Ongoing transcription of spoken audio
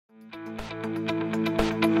Hi,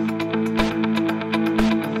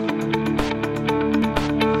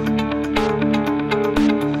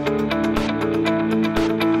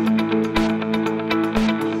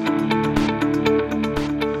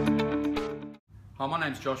 my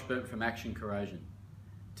name's Josh Burke from Action Corrosion.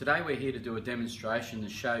 Today we're here to do a demonstration to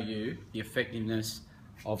show you the effectiveness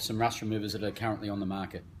of some rust removers that are currently on the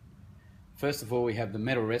market. First of all, we have the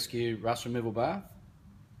Metal Rescue Rust Removal Bath,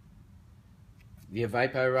 the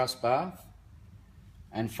EvapoRust Bath,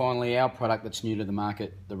 and finally our product that's new to the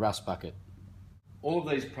market, the Rust Bucket. All of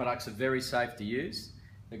these products are very safe to use.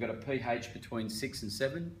 They've got a pH between 6 and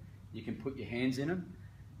 7. You can put your hands in them,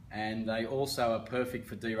 and they also are perfect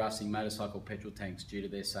for derusting motorcycle petrol tanks due to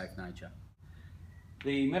their safe nature.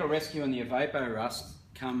 The Metal Rescue and the EvapoRust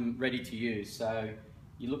come ready to use, so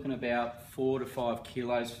you're looking about 4 to 5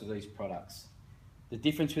 kilos for these products. The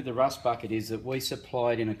difference with the Rust Bucket is that we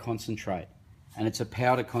supply it in a concentrate, and it's a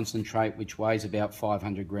powder concentrate which weighs about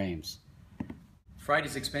 500 grams. Freight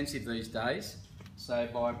is expensive these days, so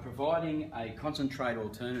by providing a concentrate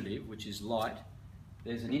alternative which is light,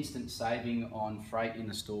 there's an instant saving on freight in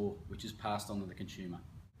the store which is passed on to the consumer.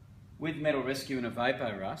 With Metal Rescue and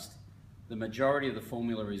EvapoRust, the majority of the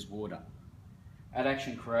formula is water. At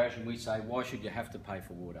Action Corrosion we say, why should you have to pay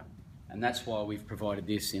for water? And that's why we've provided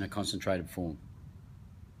this in a concentrated form.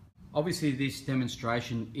 Obviously this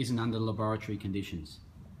demonstration isn't under laboratory conditions,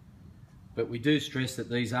 but we do stress that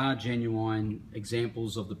these are genuine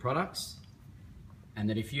examples of the products, and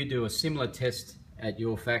that if you do a similar test at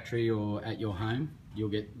your factory or at your home, you'll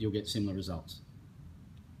get similar results.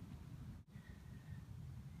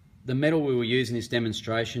 The metal we will use in this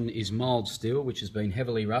demonstration is mild steel, which has been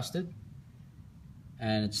heavily rusted,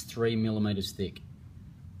 and it's 3 millimeters thick.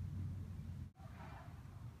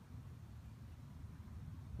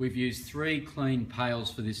 We've used 3 clean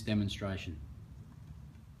pails for this demonstration.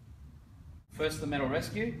 First, the Metal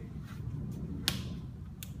Rescue.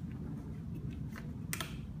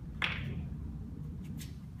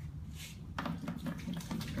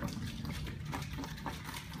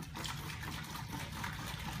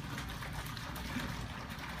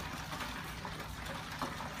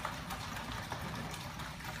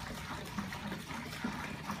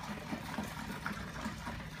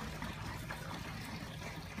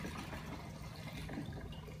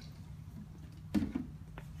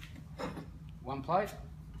 One plate.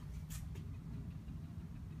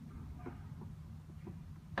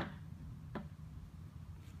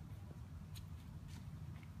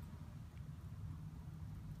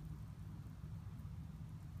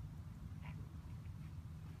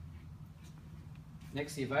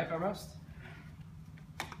 Next, the EvapoRust.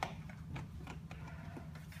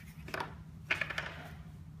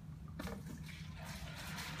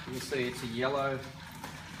 You'll see it's a yellow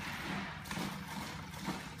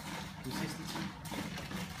consistency.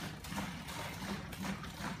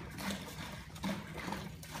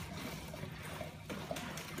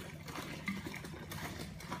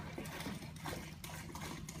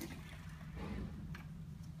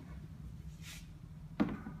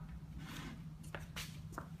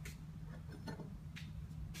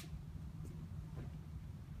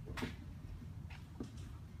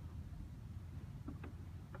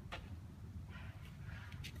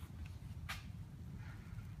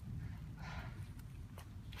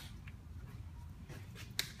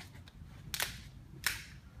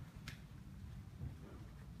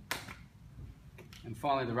 And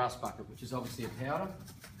finally the Rust Bucket, which is obviously a powder.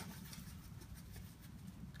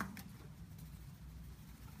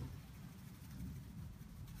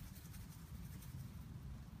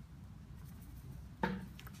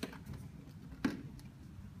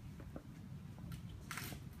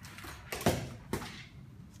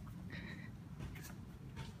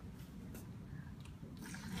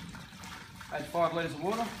 Add 5 litres of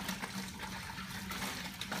water.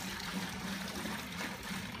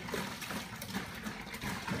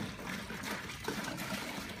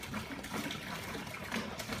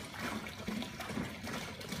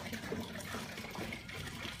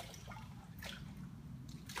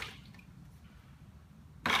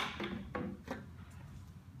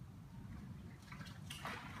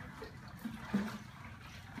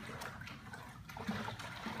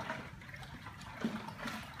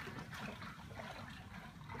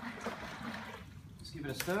 Give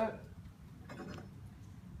it a stir.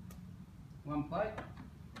 One plate.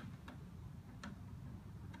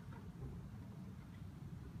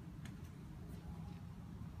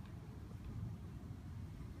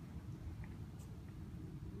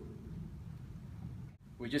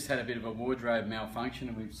 We just had a bit of a wardrobe malfunction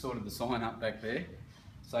and we've sorted the sign up back there.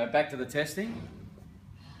 So back to the testing.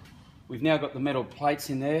 We've now got the metal plates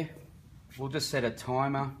in there we'll just set a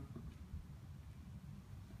timer,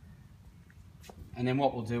 and then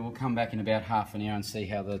what we'll do, we'll come back in about half an hour and see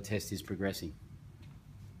how the test is progressing.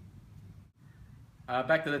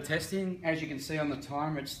 Back to the testing. As you can see on the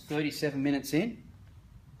timer, it's 37 minutes in.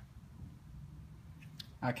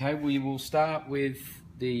 Okay, we will start with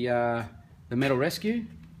the metal rescue.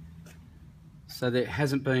 So there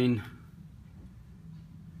hasn't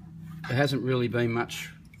really been much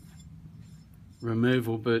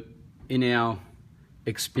removal, but in our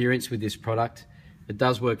experience with this product, it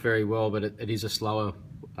does work very well, but it is a slower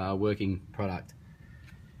working product.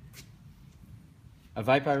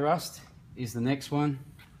 EvapoRust is the next one.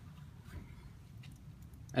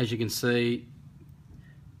 As you can see,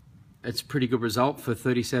 it's a pretty good result for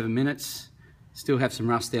 37 minutes. Still have some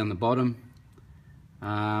rust down the bottom.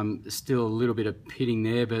 There's still a little bit of pitting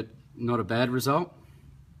there, but not a bad result.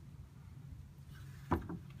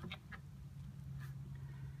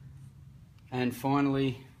 And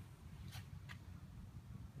finally,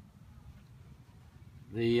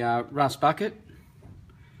 the rust bucket.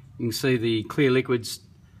 You can see the clear liquids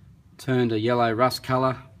turned a yellow rust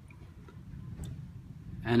colour,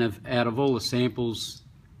 and out of all the samples,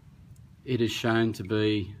 it is shown to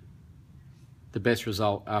be the best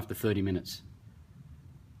result after 30 minutes.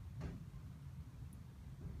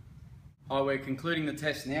 We're concluding the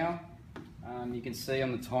test now. You can see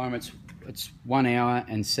on the timer it's 1 hour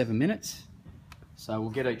and 7 minutes. So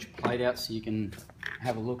we'll get each plate out so you can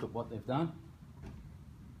have a look at what they've done.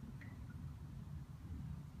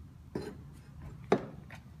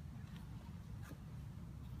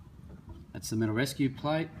 That's the metal rescue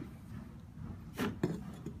plate.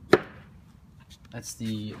 That's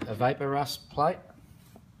the EvapoRust plate.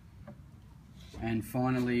 And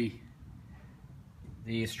finally,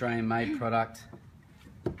 the Australian made product,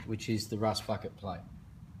 which is the rust bucket plate.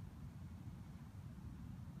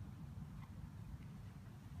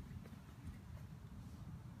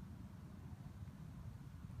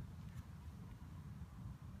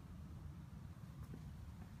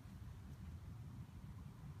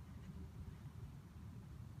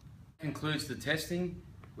 Concludes the testing.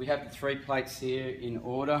 We have the 3 plates here in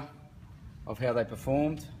order of how they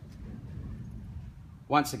performed.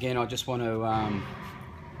 Once again, I just want to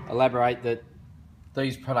elaborate that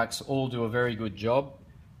these products all do a very good job.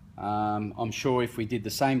 I'm sure if we did the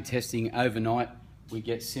same testing overnight, we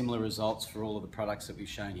get similar results for all of the products that we've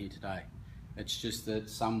shown here today. It's just that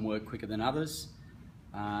some work quicker than others,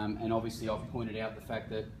 and obviously I've pointed out the fact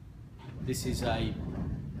that this is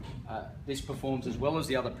this performs as well as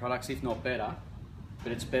the other products, if not better,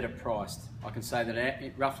 but it's better priced. I can say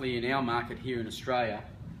that roughly in our market here in Australia,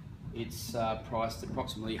 it's priced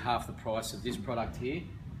approximately half the price of this product here,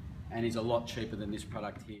 and is a lot cheaper than this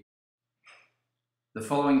product here. The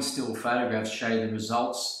following still photographs show the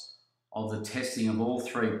results of the testing of all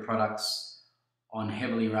 3 products on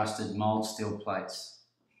heavily rusted mould steel plates.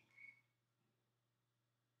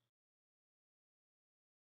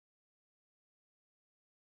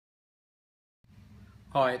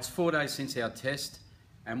 Hi, it's 4 days since our test,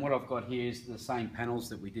 and what I've got here is the same panels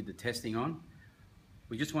that we did the testing on.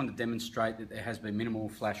 We just wanted to demonstrate that there has been minimal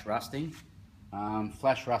flash rusting.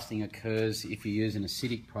 Flash rusting occurs if you use an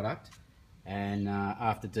acidic product, and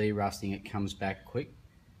after de-rusting it comes back quick.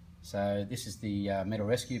 So this is the metal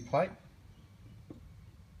rescue plate.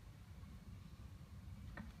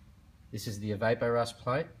 This is the EvapoRust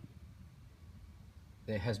plate.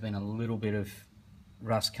 There has been a little bit of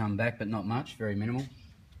rust come back, but not much, very minimal.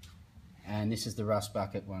 And this is the rust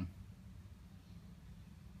bucket one.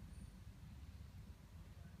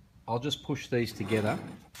 I'll just push these together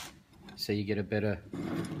so you get a better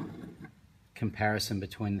comparison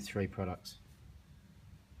between the 3 products.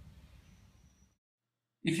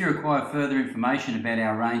 If you require further information about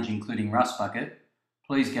our range including rust bucket,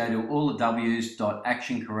 please go to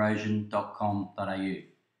allthews.actioncorrosion.com.au.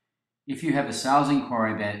 If you have a sales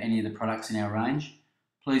inquiry about any of the products in our range,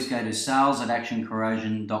 please go to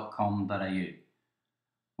sales@actioncorrosion.com.au.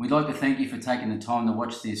 We'd like to thank you for taking the time to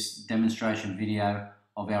watch this demonstration video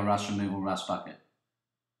of our rust removal rust bucket.